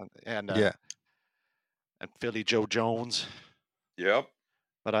Adderley. And Yeah. and Philly Joe Jones. Yep.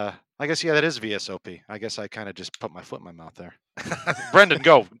 But I guess that is VSOP. I guess I kind of just put my foot in my mouth there. Brendan,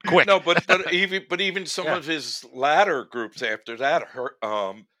 go quick. No, but even some Yeah. of his latter groups after that,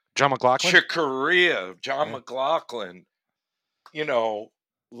 John McLaughlin. Chick Corea, John Yeah. McLaughlin,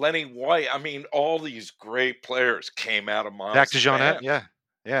 Lenny White. I mean, all these great players came out of Miles. Back to Jeanette. band.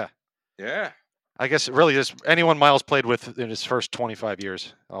 Yeah. Yeah. I guess really just anyone Miles played with in his first 25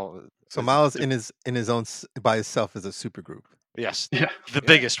 years. So Miles in his own by himself is a supergroup. Yes. Yeah. The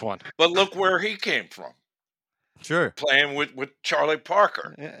biggest one. But look where he came from, Sure. playing with Charlie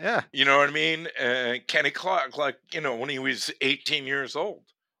Parker. Yeah. You know what I mean? Kenny Clark, when he was 18 years old.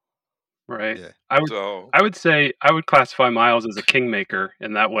 Right. Yeah. I would say I would classify Miles as a kingmaker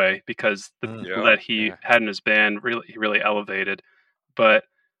in that way because the people Yeah. that he had in his band he really elevated. But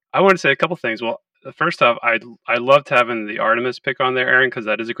I want to say a couple things. Well, first off, I loved having the Artemis pick on there, Aaron, because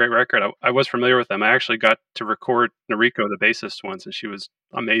that is a great record. I was familiar with them. I actually got to record Noriko, the bassist, once, and she was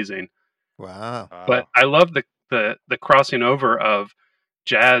amazing. Wow. But I love the crossing over of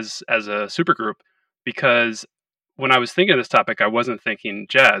jazz as a supergroup because when I was thinking of this topic, I wasn't thinking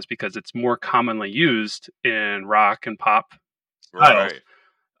jazz because it's more commonly used in rock and pop styles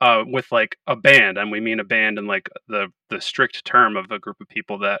Right. with like a band, and we mean a band in like the strict term of a group of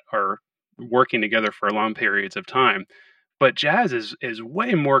people that are working together for long periods of time. But jazz is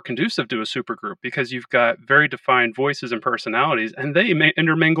way more conducive to a supergroup because you've got very defined voices and personalities, and they may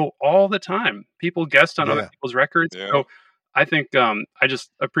intermingle all the time. People guest on other people's records. Yeah. So I think I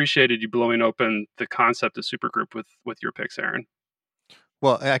just appreciated you blowing open the concept of supergroup with your picks, Aaron.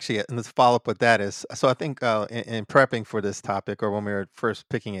 Well, actually, and let's follow up with that is so I think in prepping for this topic or when we were first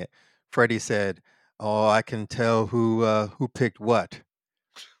picking it, Freddie said, "Oh, I can tell who picked what."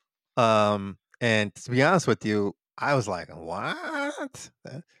 And to be honest with you, I was like, "What?"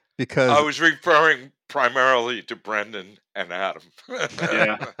 Because I was referring primarily to Brendan and Adam.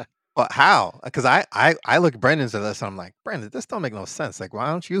 Yeah. well, how? Because I look at Brendan's list and I'm like, Brendan, this don't make no sense. Like, why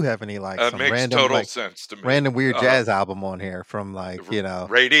don't you have any like That some makes random total like sense to me. random weird jazz album on here from like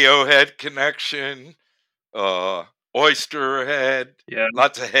Radiohead connection, Oysterhead, Yeah.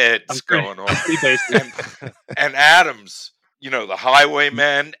 lots of heads I'm pretty- going on. pretty basic. And Adams, the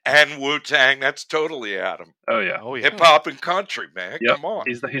Highwaymen and Wu-Tang, that's totally Adam. Oh yeah. Oh yeah. Hip hop and country, man. Yep. Come on.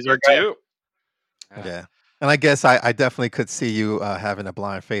 He's our That's guy. you. Yeah. And I guess I definitely could see you having a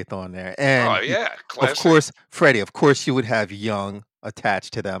blind faith on there. And Oh yeah, of classic. course, Freddie, of course you would have Young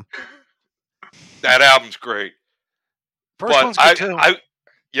attached to them. That album's great. First But one's good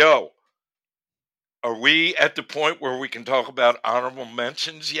too. Are we at the point where we can talk about honorable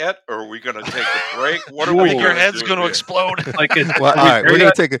mentions yet, or are we going to take a break? What are I we think your gonna head's do going to here? explode. Like it's, Well, all right, there we're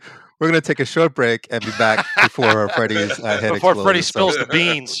you gonna take a short break and be back before Freddie's head Before explodes. Freddie spills the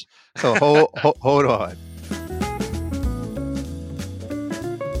beans. So hold on.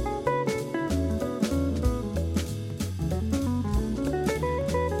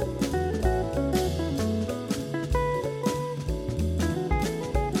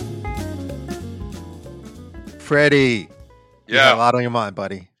 Freddie, you got a Yeah, lot on your mind,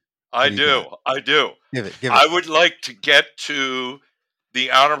 buddy. I do you do. I do. Give it. I would like to get to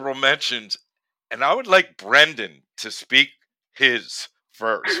the honorable mentions, and I would like Brendan to speak his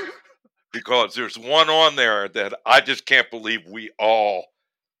first because there's one on there that I just can't believe we all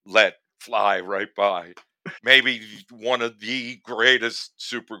let fly right by. Maybe one of the greatest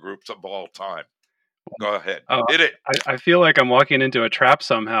supergroups of all time. Go ahead. Oh, Hit it. I feel like I'm walking into a trap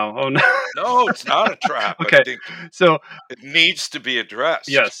somehow. Oh no. No, it's not a trap. I Okay. think So it needs to be addressed.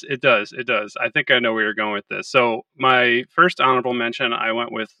 yes, it does. It does. I think I know where you're going with this. So my first honorable mention, I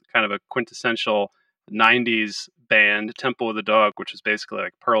went with kind of a quintessential 90s band, Temple of the Dog, which is basically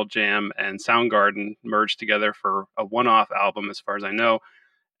like Pearl Jam and Soundgarden merged together for a one-off album as far as I know.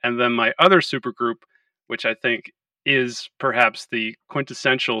 And then my other supergroup, which I think is perhaps the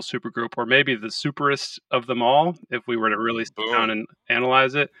quintessential supergroup or maybe the superest of them all if we were to really sit Boom. down and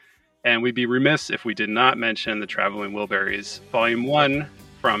analyze it. And we'd be remiss if we did not mention the Traveling Wilburys, Volume 1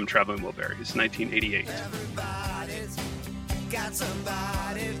 from Traveling Wilburys, 1988. Everybody's got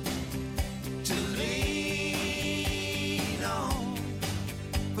somebody to lean on.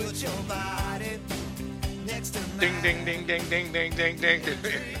 Put your body next to Ding, mine. ding, ding, ding, ding, ding, ding, ding.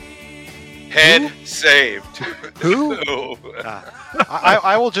 Head saved. Who?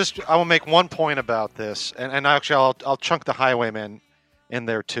 I will make one point about this, and actually I'll chunk the Highwaymen in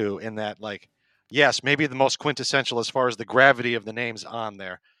there too. In that, like, yes, maybe the most quintessential as far as the gravity of the names on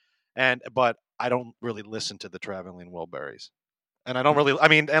there, but I don't really listen to the Traveling Wilburys, and I don't really. I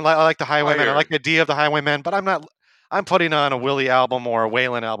mean, and I like the Highwaymen. I hear like you. the idea of the Highwaymen, but I'm not. I'm putting on a Willie album or a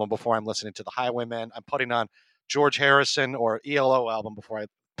Waylon album before I'm listening to the Highwaymen. I'm putting on George Harrison or ELO album before I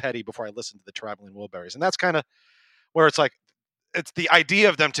listen to the Traveling Wilburys, and that's kind of where it's like it's the idea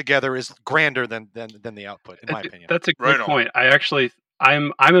of them together is grander than the output, in my opinion. That's a Right good on. point.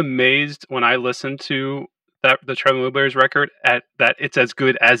 I'm amazed when I listen to the Traveling Wilburys record at that it's as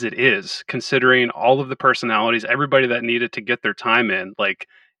good as it is, considering all of the personalities, everybody that needed to get their time in. Like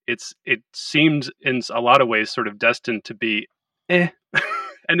it seemed in a lot of ways sort of destined to be and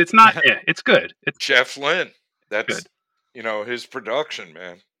it's not it's good. It's Jeff Lynne. That's good. his production,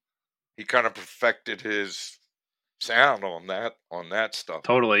 man. He kind of perfected his sound on that stuff.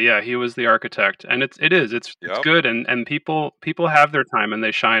 Totally, yeah. He was the architect, and it's Yep. good, and people have their time and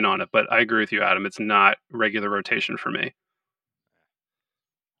they shine on it. But I agree with you, Adam. It's not regular rotation for me.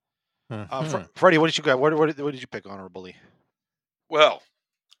 Freddie, what did you got? What did you pick honorably? Well,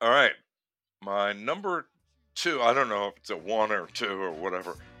 all right. My number 2, I don't know if it's a 1 or 2 or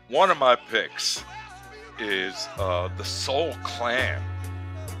whatever. One of my picks is the Soul Clan.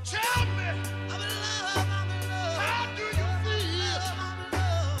 Tell me, I'm in love, how do you feel?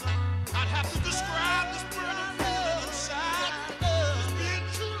 I'd have to describe this burning feeling inside as being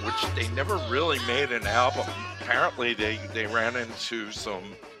true. Which they never really made an album. Apparently, they ran into some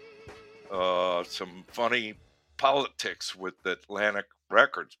funny politics with Atlantic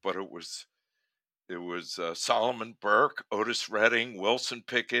Records, but it was Solomon Burke, Otis Redding, Wilson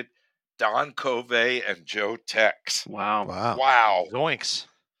Pickett, Don Covey, and Joe Tex. Wow. Wow. Zoinks.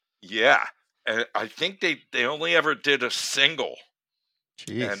 Yeah. And I think they only ever did a single.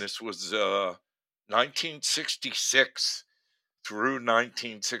 Jeez. And this was 1966 through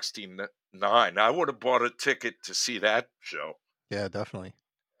 1969. I would have bought a ticket to see that show. Yeah, definitely.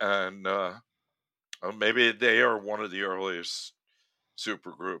 And maybe they are one of the earliest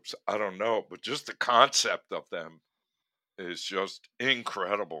supergroups. I don't know. But just the concept of them is just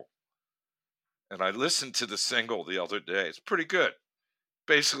incredible. And I listened to the single the other day. It's pretty good.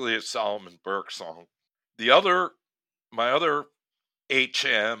 Basically a Solomon Burke song. My other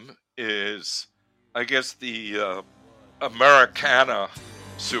HM is, I guess, the Americana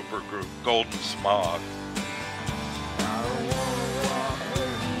supergroup, Golden Smog.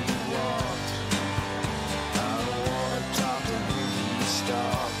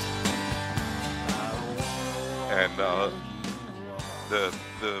 And the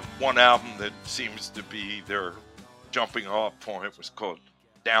one album that seems to be their jumping off point was called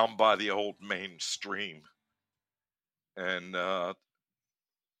Down by the Old Mainstream. And I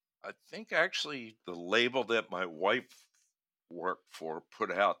think actually the label that my wife worked for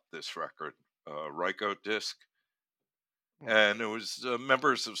put out this record, Ryko Disc. And it was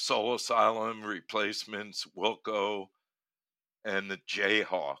members of Soul Asylum, Replacements, Wilco, and the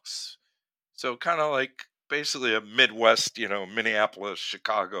Jayhawks. So kind of like basically a Midwest, Minneapolis,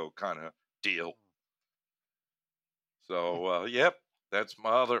 Chicago kind of deal. So, yep, that's my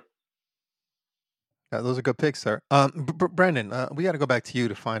other. Yeah, those are good picks, sir. Brandon, we got to go back to you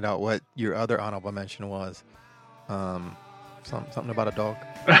to find out what your other honorable mention was. Something about a dog.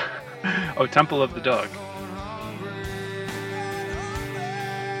 Oh, Temple of the Dog.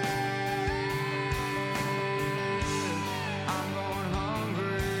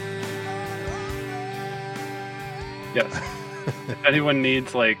 Yes. If anyone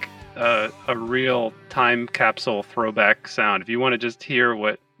needs like a real time capsule throwback sound, if you want to just hear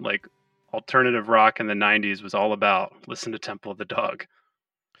what like alternative rock in the 90s was all about, listen to Temple of the Dog.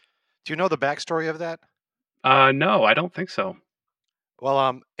 Do you know the backstory of that? No, I don't think so.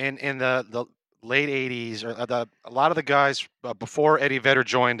 Well, in the late '80s, or a lot of the guys before Eddie Vedder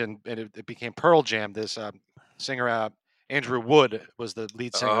joined and it became Pearl Jam. This singer Andrew Wood was the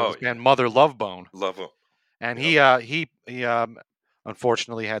lead singer of his band Mother Love Bone. Love him. And he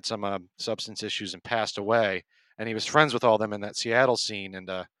unfortunately had some substance issues and passed away. And he was friends with all them in that Seattle scene, and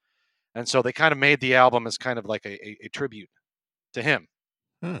so they kind of made the album as kind of like a tribute to him.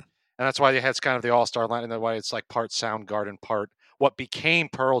 And that's why it's kind of the all-star line, and that's why it's like part Soundgarden, part what became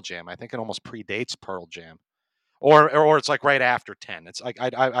Pearl Jam. I think it almost predates Pearl Jam, or it's like right after 10. It's like I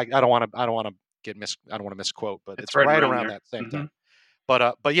don't want to I don't want to misquote, but it's right right around around there. that same Mhm. time.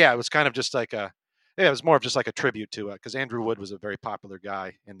 But yeah, it was kind of just like it was more of just like a tribute to it because Andrew Wood was a very popular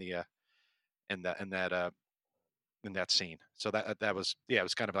guy in the in that in that in that scene. So that was it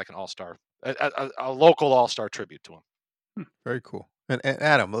was kind of like an all-star, a local all-star tribute to him. Very cool. And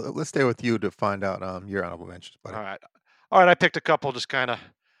Adam, let's stay with you to find out your honorable mentions, buddy. All right. I picked a couple, just kind of.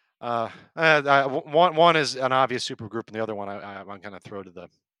 One is an obvious supergroup, and the other one I'm going to throw to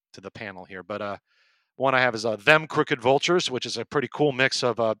the panel here. But one I have is Them Crooked Vultures, which is a pretty cool mix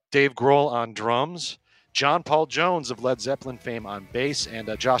of Dave Grohl on drums, John Paul Jones of Led Zeppelin fame on bass,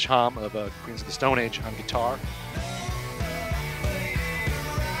 and Josh Homme of Queens of the Stone Age on guitar.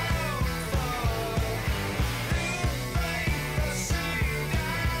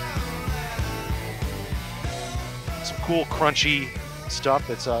 Some cool, crunchy stuff.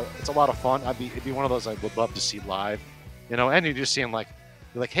 It's a lot of fun. It'd be one of those I would love to see live, And you just see him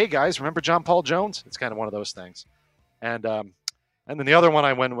you're like, hey guys, remember John Paul Jones? It's kind of one of those things. And then the other one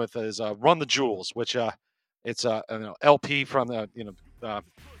I went with is Run the Jewels, which it's an LP from the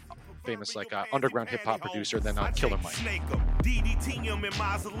famous underground hip hop producer, then Killer Mike. DDT in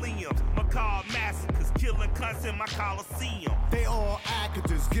mausoleums, macabre massacres, killing cunts in my coliseum. They all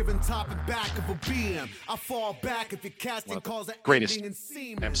actors, giving top and back of a BM. I fall back if you're casting calls at greatest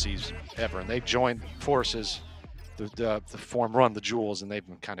MCs ever, and they joined forces to form Run the Jewels, and they've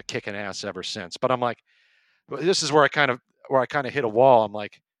been kind of kicking ass ever since. But I'm like, this is where I kind of hit a wall. I'm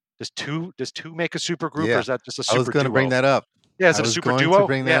like, does two make a super group, or is that just a super duo? I was going to bring that up. Yeah, is it a super duo? To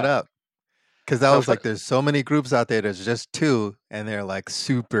bring that up. Because I was like, there's so many groups out there. There's just two, and they're like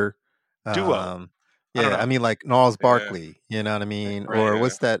super duo. Yeah, I mean, like Gnarls Barkley. You know what I mean? Or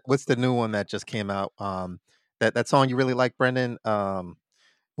what's that? What's the new one that just came out? That song you really like, Brendan? Well,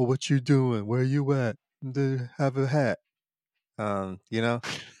 what you doing? Where you at? Have a hat. You know?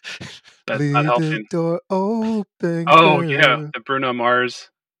 That's Leave not the helping. door open. Oh girl. yeah, the Bruno Mars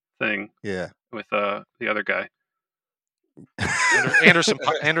thing. Yeah. With the other guy. Anderson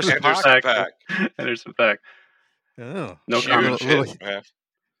Paak. Anderson Paak. Oh, no comment. You're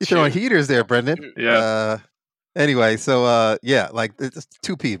throwing heaters there, Brendan. Yeah. Anyway, so yeah, like it's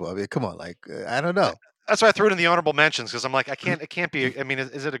two people. I mean, come on, like I don't know. That's why I threw it in the honorable mentions because I'm like, it can't be. I mean,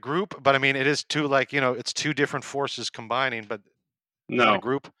 is it a group? But I mean, it is two. It's two different forces combining. But no, a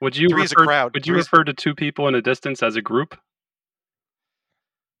group. Would you Three's a crowd. Would you refer to two people in a distance as a group?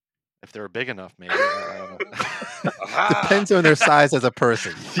 If they're big enough, maybe. Depends on their size as a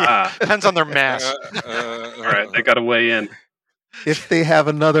person. Depends on their mass. All right, they got to weigh in. If they have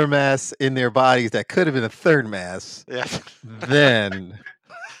another mass in their bodies that could have been a third mass, then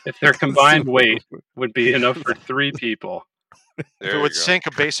if their combined weight would be enough for three people, it would sink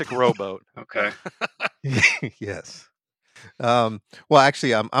a basic rowboat. Okay. Yes. Well,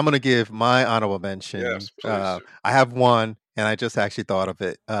 actually, I'm going to give my honorable mention. Yes, I have one, and I just actually thought of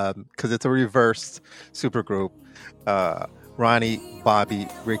it because it's a reversed supergroup. Ronnie, Bobby,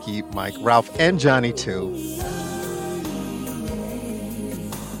 Ricky, Mike, Ralph, and Johnny too.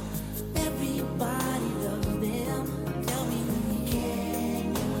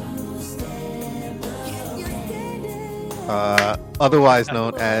 Otherwise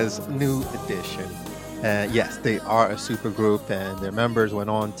known as New Edition. Yes, they are a supergroup, and their members went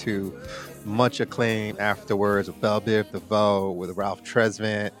on to much acclaim afterwards with Belle Biv DeVoe, with Ralph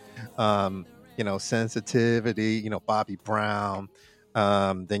Tresvant, Sensitivity, Bobby Brown.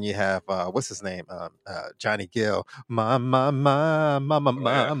 Then you have, what's his name? Johnny Gill. My.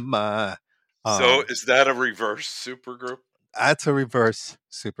 So is that a reverse supergroup? That's a reverse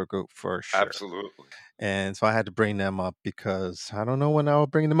supergroup for sure. Absolutely. And so I had to bring them up because I don't know when I'll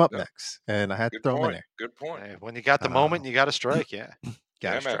bring them up next. And I had to throw them in there. Good point. Hey, when you got the moment, you got to strike. Yeah.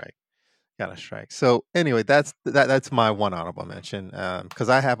 Gotta strike. So anyway, that's my one honorable mention. Because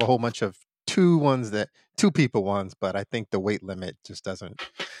I have a whole bunch of two people ones, but I think the weight limit just doesn't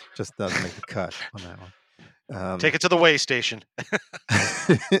make the cut on that one. Take it to the weigh station.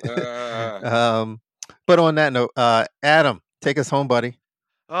 But on that note, Adam, take us home, buddy.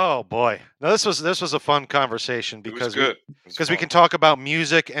 Oh boy! Now this was a fun conversation because we can talk about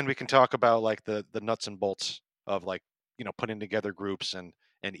music and we can talk about like the nuts and bolts of putting together groups and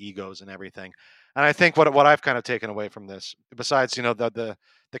egos and everything. And I think what I've kind of taken away from this, besides the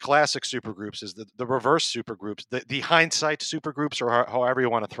classic supergroups, is the reverse supergroups, the hindsight supergroups, or however you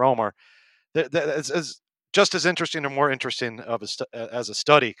want to throw them, are is just as interesting or more interesting as a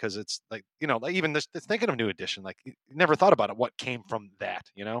study, because it's like even this thinking of New Edition, like you never thought about it, what came from that,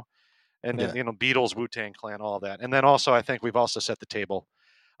 and then Beatles, Wu-Tang Clan, all that. And then also I think we've also set the table,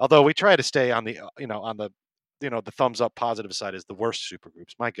 although we try to stay on the on the the thumbs up positive side is the worst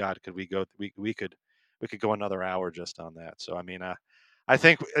supergroups. My God, could we go? We could go another hour just on that. So I mean, I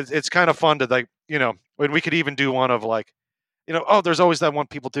think it's kind of fun to when we could even do one of there's always that one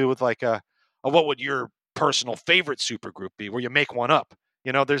people do with what would your personal favorite supergroup be, where you make one up.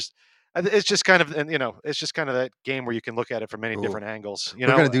 It's just kind of it's just kind of that game where you can look at it from many different angles. We're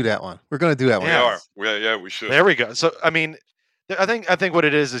gonna do that one. We're gonna do that one. We are. Yeah, we should. There we go. So I mean, I think what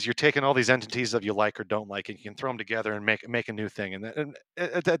it is you're taking all these entities that you like or don't like, and you can throw them together and make a new thing, and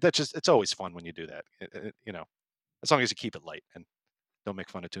that just it's always fun when you do that. As long as you keep it light and don't make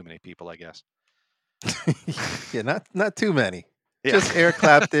fun of too many people, I guess. Yeah, not too many. Yeah. Just Eric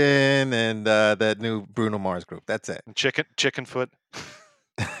Clapton and that new Bruno Mars group. That's it. And chicken foot.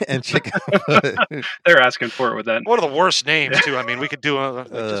 And chicken. They're asking for it with that. One of the worst names too. I mean, we could do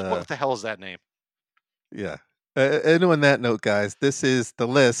just what the hell is that name? Yeah. And on that note, guys, this is The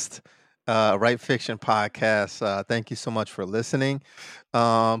List, Right Fiction podcast. Thank you so much for listening.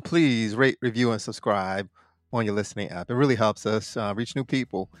 Please rate, review, and subscribe on your listening app. It really helps us reach new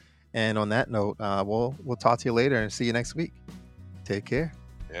people. And on that note, we'll talk to you later and see you next week. Take care.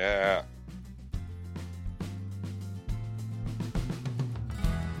 Yeah.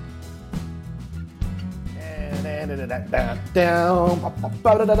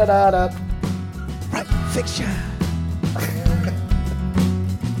 Right fiction.